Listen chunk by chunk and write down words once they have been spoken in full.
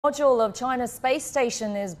Module of China's space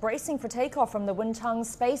station is bracing for takeoff from the Wenchang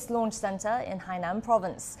Space Launch Center in Hainan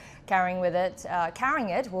province. Carrying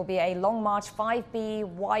it will be a Long March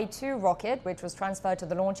 5B Y2 rocket, which was transferred to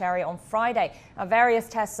the launch area on Friday. Various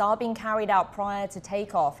tests are being carried out prior to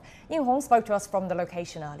takeoff. Ying Hong spoke to us from the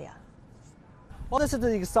location earlier. Well, this is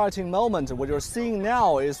the exciting moment. What you're seeing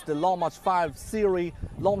now is the Long March 5 series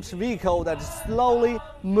launch vehicle that is slowly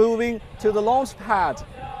moving to the launch pad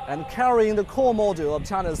and carrying the core module of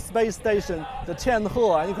China's space station, the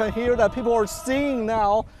Tianhe. And you can hear that people are singing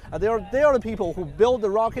now. They are the people who built the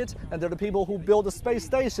rocket, and they're the people who built the space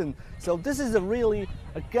station. So this is a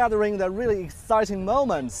gathering that really exciting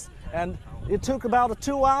moments. And it took about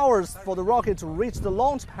 2 hours for the rocket to reach the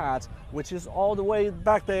launch pad, which is all the way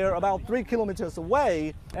back there, about 3 kilometers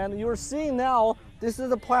away. And you're seeing now, this is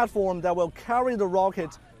the platform that will carry the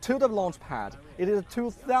rocket to the launch pad. It is a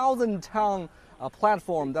 2,000-ton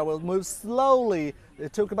platform that will move slowly.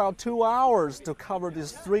 It took about 2 hours to cover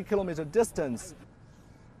this 3-kilometer distance.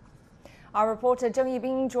 Our reporter Zheng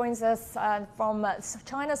Yibing joins us from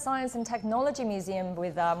China Science and Technology Museum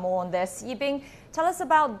with more on this. Yibing, tell us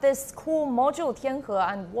about this core module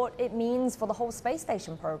Tianhe and what it means for the whole space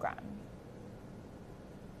station program.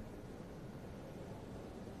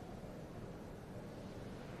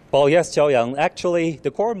 Well, yes, Xiaoyang. Actually,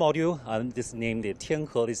 the core module, this named the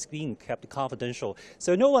Tianhe, is being kept confidential.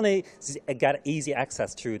 So no one got easy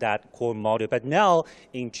access to that core module. But now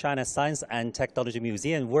in China Science and Technology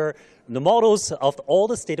Museum, where the models of all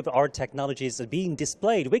the state-of-the-art technologies are being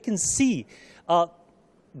displayed, we can see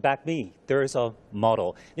back me, there is a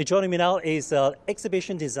model. And joining me now is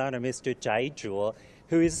exhibition designer Mr. Zhai Zhuo,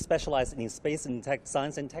 who is specialized in space and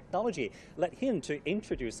science and technology. Let him to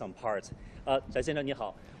introduce some parts. 翟先生你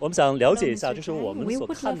好，我们想了解一下，就是我们所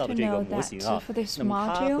看到的这个模型啊，那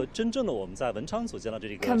么它和真正的我们在文昌所见到这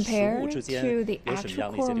个实物之间有什么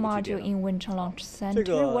样的一些这个区别呢？这个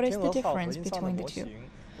天鹅号核心舱的模型。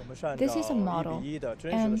This is a model,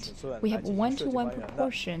 and we have 1-to-1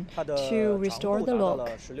 proportion to restore the look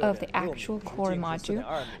of the actual core module.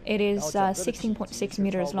 It is 16.6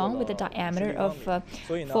 meters long with a diameter of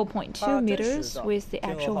 4.2 meters with the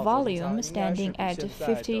actual volume standing at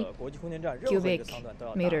 50 cubic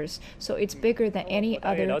meters. So it's bigger than any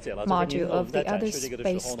other module of the other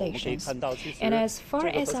space stations. And as far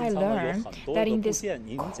as I learned, that in this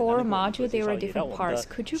core module there are different parts.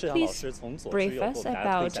 Could you please brief us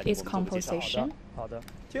about its composition? For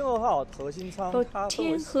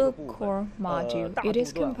Tianhe core module, it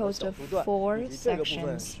is composed of 4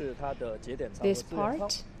 sections. This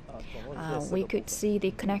part, we could see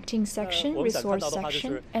the connecting section, resource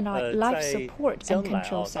section, and our life support and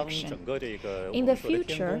control section. In the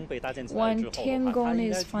future, when Tiangong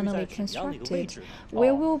is finally constructed,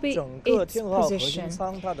 where will be its position?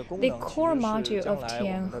 The core module of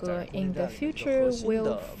Tianhe in the future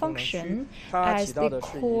will function as the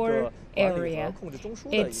core area.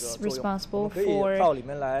 It's responsible for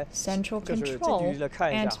central control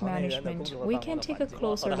and management. We can take a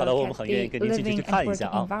closer look at the living and working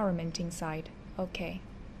environment inside. Okay.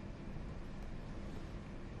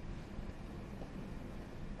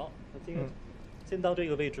 好，那先到这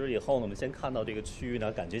个位置以后呢，我们先看到这个区域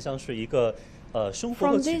呢，感觉像是一个生活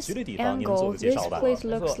和起居的地方，您做个介绍吧。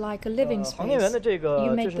航天员的这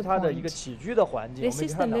是他的一个起居的环境。 This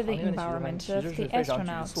is the living environment of the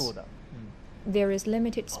astronauts. There is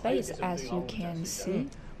limited space, as you can see.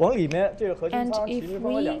 And if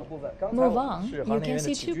we move on, you can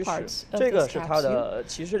see 2 parts of this capsule.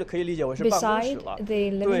 Beside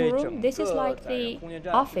the living room, this is like the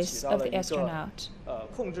office of the astronaut.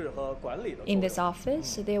 In this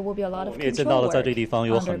office, there will be a lot of control work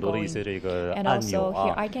undergoing. And also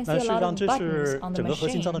here, I can see a lot of buttons on the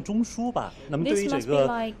machine. This must be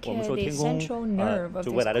like the central nerve of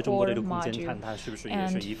this core module.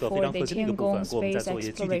 And for the Tiangong space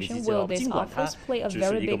exploration, will this office play a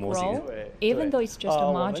very big role, even though it's just a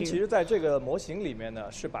module?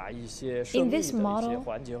 In this model,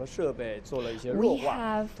 we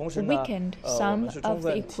have weakened some of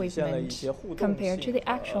the equipment compared to the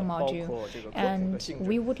actual module, and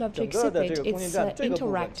we would love to exhibit its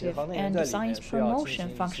interactive and science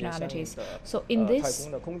promotion functionalities. So in this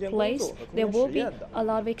place, there will be a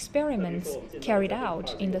lot of experiments carried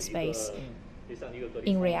out in the space.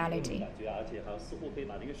 in reality.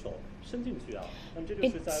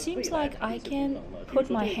 It seems like I can put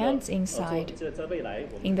my hands inside.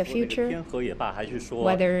 In the future,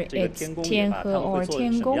 whether it's 天河 or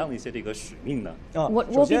天宫, what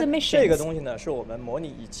will be the missions?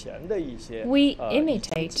 We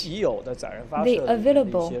imitate the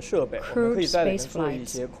available crewed space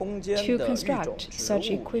flights. To construct such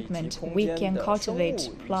equipment, we can cultivate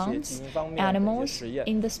plants, animals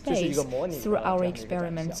in the space through our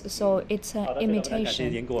experiments. So it's an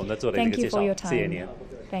imitation. Thank you for your time.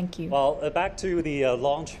 Thank you. Well, back to the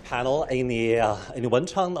launch panel in the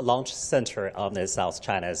Wenchang Launch Center of South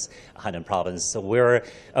China's Hainan province. So we're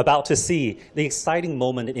about to see the exciting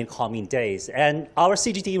moment in coming days. And our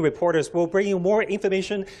CGTN reporters will bring you more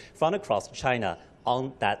information from across China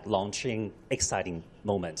on that launching exciting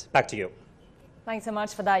moment. Back to you. Thanks so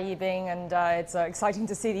much for that, Yibing, and it's exciting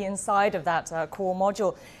to see the inside of that core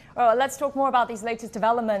module. Let's talk more about these latest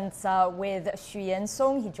developments with Xu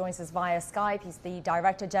Yansong. He joins us via Skype. He's the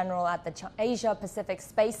Director General at the Asia Pacific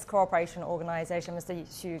Space Cooperation Organization. Mr.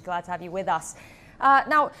 Xu, glad to have you with us.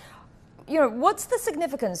 Now, what's the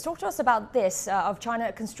significance? Talk to us about this of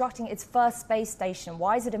China constructing its first space station.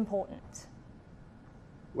 Why is it important?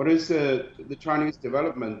 What is the Chinese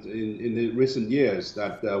development in the recent years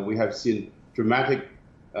that we have seen dramatic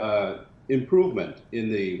improvement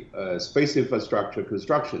in the space infrastructure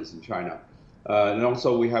constructions in China. And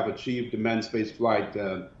also we have achieved manned space flight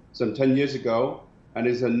some 10 years ago, and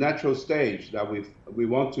it's a natural stage that we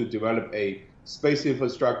want to develop a space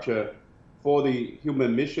infrastructure for the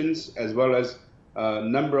human missions, as well as a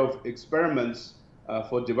number of experiments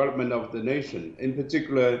for development of the nation, in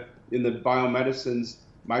particular in the biomedicines,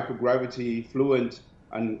 microgravity, fluent,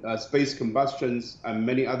 and space combustions, and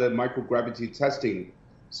many other microgravity testing.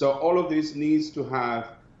 So all of this needs to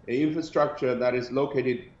have an infrastructure that is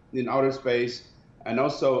located in outer space, and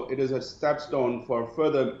also it is a stepstone for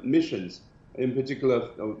further missions, in particular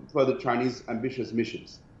further Chinese ambitious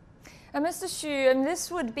missions. Mr. Xu,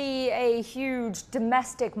 this would be a huge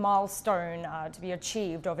domestic milestone to be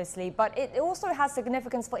achieved, obviously, but it also has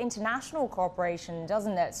significance for international cooperation,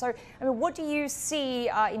 doesn't it? So, what do you see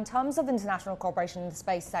in terms of international cooperation in the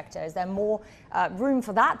space sector? Is there more room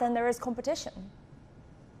for that than there is competition?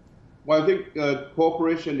 Well, I think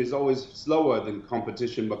cooperation is always slower than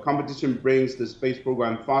competition, but competition brings the space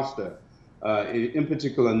program faster, in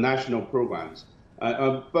particular national programs.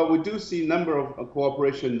 But we do see a number of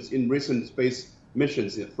cooperations in recent space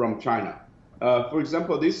missions from China. For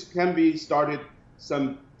example, this can be started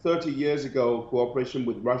some 30 years ago, cooperation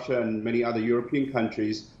with Russia and many other European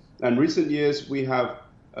countries. And recent years, we have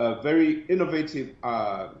very innovative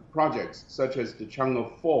projects, such as the Chang'e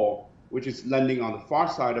 4, which is landing on the far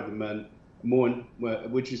side of the moon,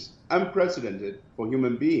 which is unprecedented for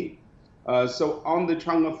human being. So on the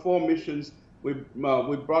Chang'e 4 missions, we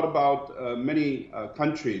brought about many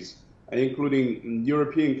countries, including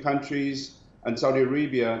European countries and Saudi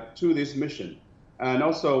Arabia, to this mission. And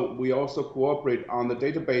also, we also cooperate on the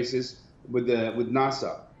databases with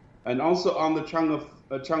NASA. And also on the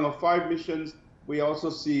Chang'e 5 missions, we also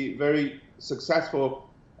see very successful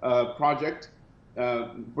project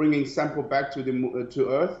bringing sample back to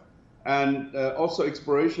Earth, and also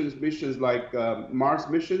exploration missions like Mars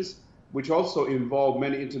missions, which also involve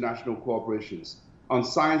many international cooperations on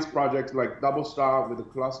science projects like Double Star with the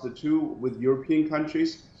Cluster 2 with European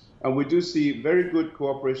countries. And we do see very good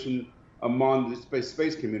cooperation among the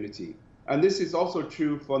space community. And this is also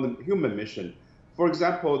true for the human mission. For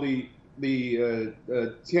example, the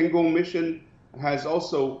Tiangong mission has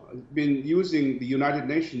also been using the United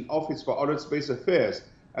Nations Office for Outer Space Affairs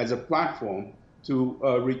as a platform to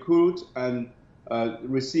recruit and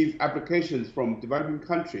receive applications from developing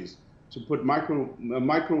countries to put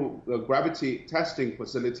microgravity testing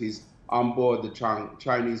facilities on board the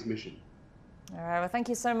Chinese mission. All right, well, thank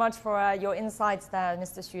you so much for your insights there,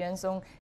 Mr. Xu Yansong.